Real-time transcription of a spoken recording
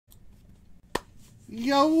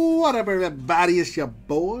Yo, what up, everybody? It's your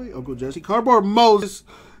boy, Uncle Jesse. Cardboard Moses,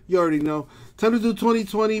 you already know. Time to do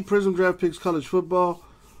 2020 Prizm Draft Picks College Football.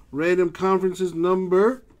 Random Conferences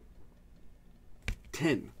number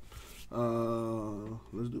 10.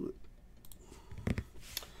 Let's do it.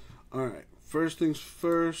 Alright, first things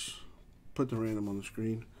first, put the random on the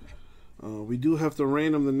screen. We do have to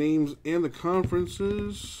random the names and the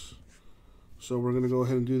conferences. So we're going to go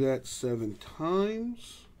ahead and do that 7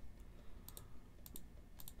 times.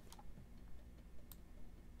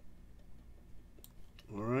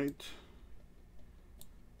 Alright.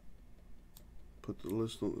 Put the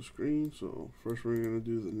list on the screen. So first we're going to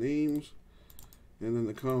do the names and then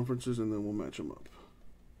the conferences, and then we'll match them up.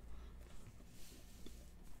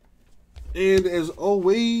 And as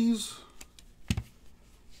always,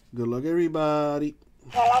 good luck, everybody.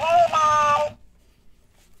 Good luck, everybody.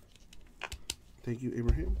 Thank you,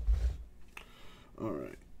 Abraham. All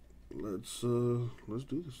right, let's do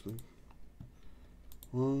this thing.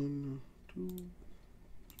 1, 2,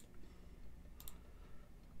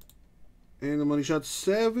 and the money shot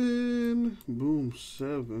 7. Boom,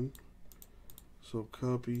 7. So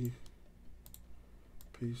copy,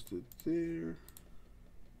 paste it there.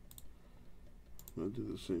 I'll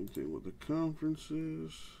do the same thing with the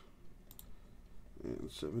conferences,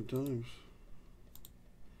 and 7 times.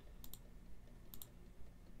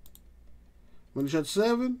 Money shot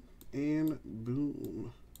 7, and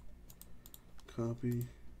boom. Copy,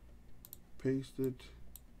 paste it.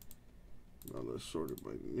 Now let's sort it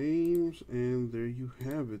by names, and there you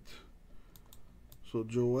have it. So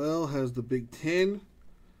Joel has the Big 10,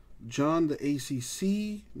 John the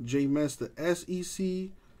ACC, J Mess the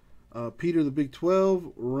SEC, Peter the Big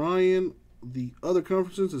 12, Ryan the other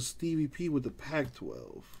conferences, and Stevie P with the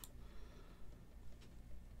Pac-12.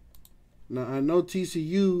 Now I know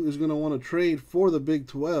TCU is going to want to trade for the Big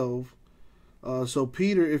 12. So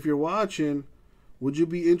Peter, if you're watching, would you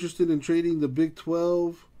be interested in trading the Big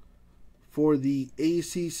 12 for the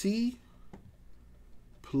ACC?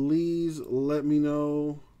 Please let me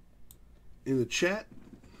know in the chat.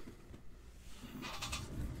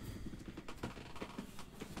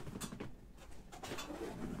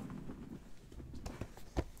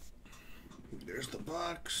 There's the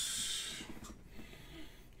box.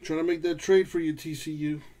 Trying to make that trade for you,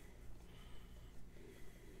 TCU.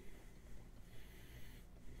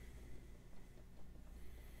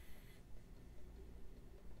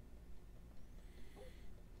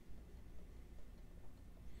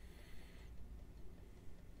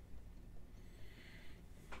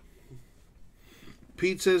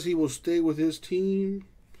 Pete says he will stay with his team.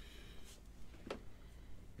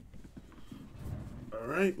 All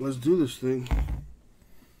right, let's do this thing.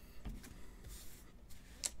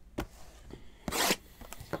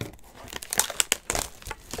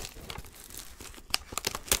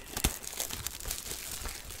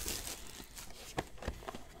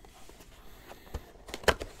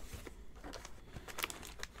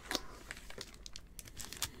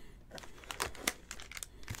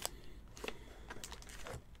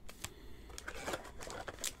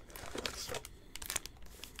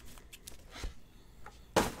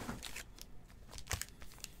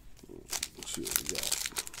 See what we got.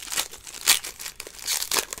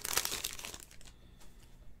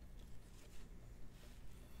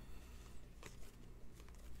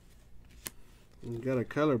 We got a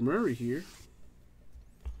Kyler Murray here.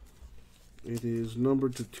 It is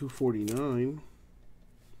numbered to 249.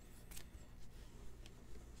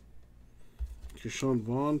 Keyshawn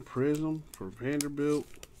Vaughn, Prizm for Vanderbilt.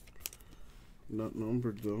 Not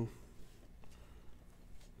numbered though.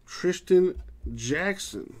 Tristan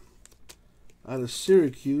Jackson out of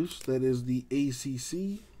Syracuse, that is the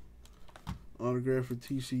ACC. Autograph for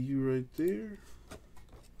TCU right there.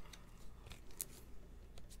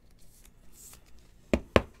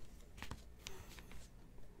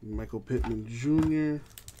 Michael Pittman Jr.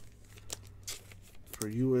 for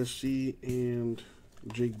USC, and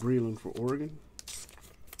Jake Breeland for Oregon.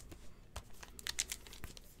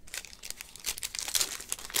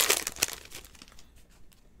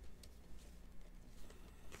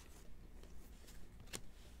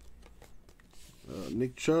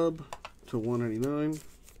 Nick Chubb to 199.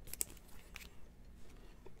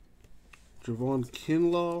 Javon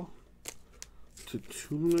Kinlaw to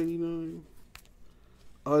 299.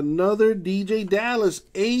 Another DJ Dallas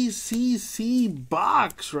ACC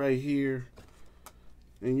box right here.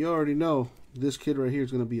 And you already know this kid right here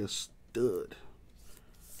is going to be a stud.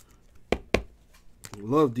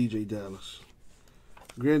 Love DJ Dallas.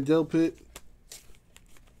 Grant Delpit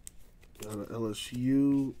out of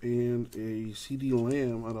LSU, and a CD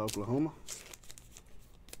Lamb out of Oklahoma.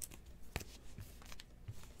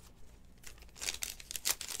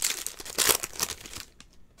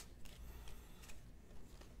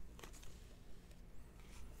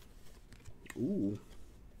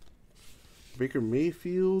 Baker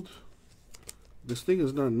Mayfield. This thing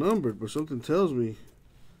is not numbered, but something tells me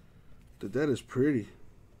that that is pretty.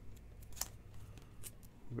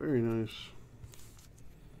 Very nice.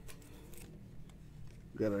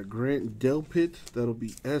 Got a Grant Delpit. That'll be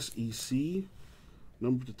SEC.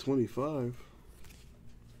 Number to 25.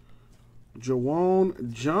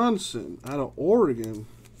 Jawan Johnson out of Oregon.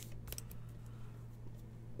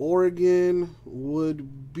 Oregon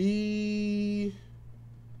would be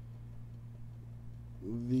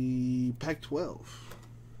the Pac-12.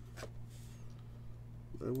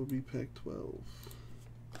 That would be Pac-12.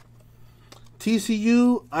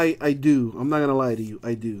 TCU, I do. I'm not going to lie to you.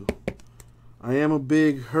 I do. I am a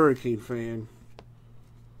big Hurricane fan.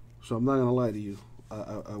 So I'm not going to lie to you.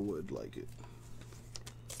 I would like it.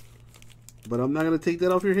 But I'm not going to take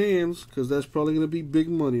that off your hands because that's probably going to be big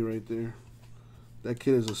money right there. That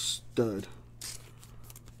kid is a stud.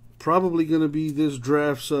 Probably going to be this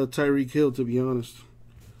draft's Tyreek Hill, to be honest.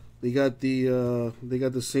 They got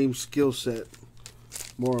the same skill set,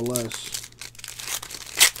 more or less.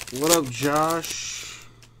 What up, Josh?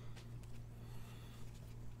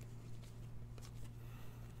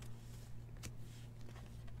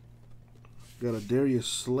 Got a Darius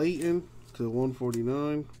Slayton to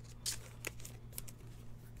 149.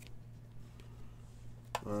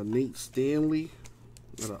 Nate Stanley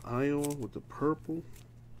got an Iowa with the purple.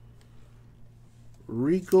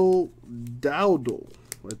 Rico Dowdle,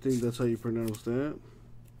 I think that's how you pronounce that.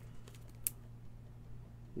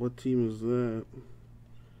 What team is that?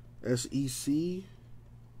 SEC,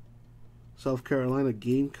 South Carolina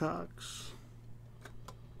Gamecocks.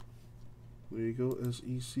 There you go,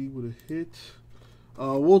 SEC with a hit.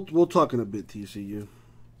 We'll talk in a bit, TCU.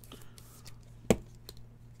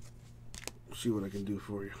 See what I can do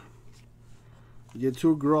for you. You get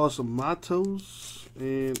 2 Gross Matos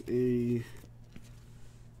and a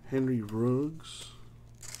Henry Ruggs.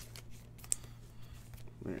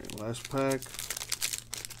 There, last pack.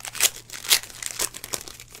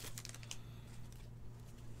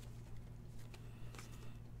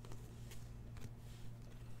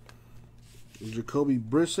 Jacoby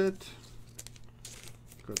Brissett.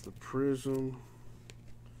 Got the Prizm.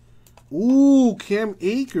 Ooh, Cam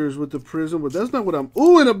Akers with the Prizm, but that's not what I'm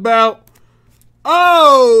oohing about.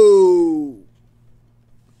 Oh!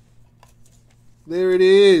 There it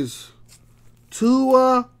is.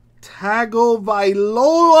 Tua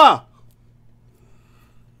Tagovailoa.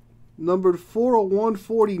 Numbered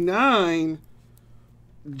 40149.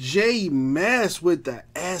 J Mess with the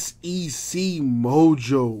SEC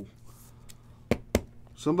mojo.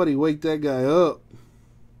 Somebody wake that guy up.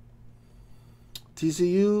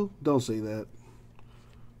 TCU, don't say that.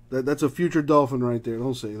 That's a future Dolphin right there.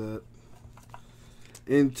 Don't say that.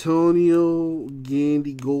 Antonio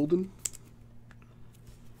Gandy Golden.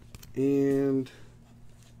 And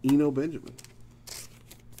Eno Benjamin.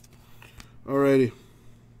 Alrighty.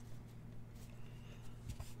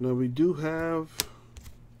 Now we do have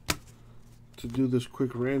to do this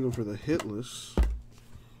quick random for the hit list.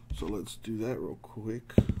 So let's do that real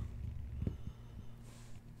quick.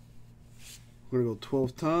 We're going to go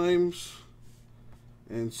 12 times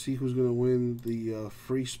and see who's going to win the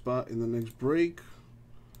free spot in the next break.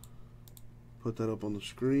 Put that up on the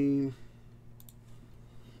screen.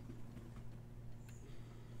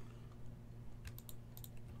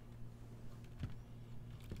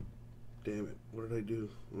 Damn it. What did I do?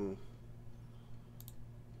 Oh.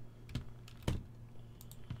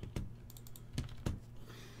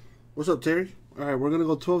 What's up, Terry? All right, we're going to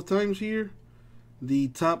go 12 times here. The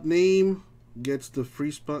top name gets the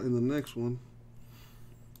free spot in the next one.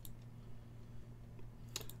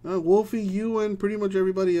 Wolfie, you, and pretty much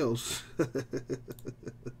everybody else.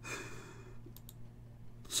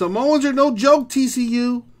 Samoans are no joke,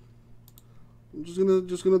 TCU. I'm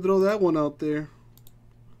just gonna throw that one out there.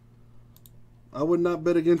 I would not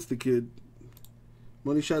bet against the kid.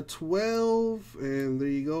 Money shot 12, and there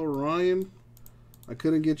you go, Ryan. I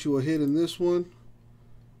couldn't get you a hit in this one,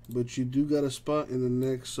 but you do got a spot in the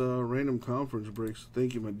next random conference breaks.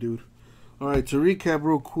 Thank you, my dude. All right, to recap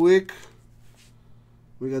real quick,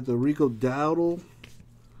 we got the Rico Dowdle,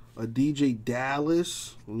 a DJ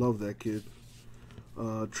Dallas, love that kid,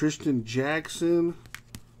 Tristan Jackson,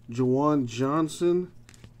 Jawan Johnson,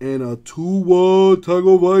 and a Tua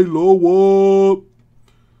Tagovailoa,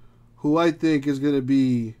 who I think is going to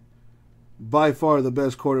be by far the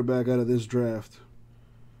best quarterback out of this draft.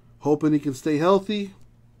 Hoping he can stay healthy.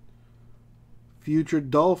 Future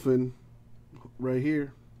Dolphin right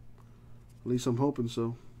here. At least I'm hoping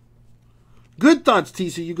so. Good thoughts,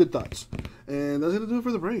 TCU. Good thoughts. And that's going to do it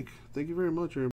for the break. Thank you very much, everybody.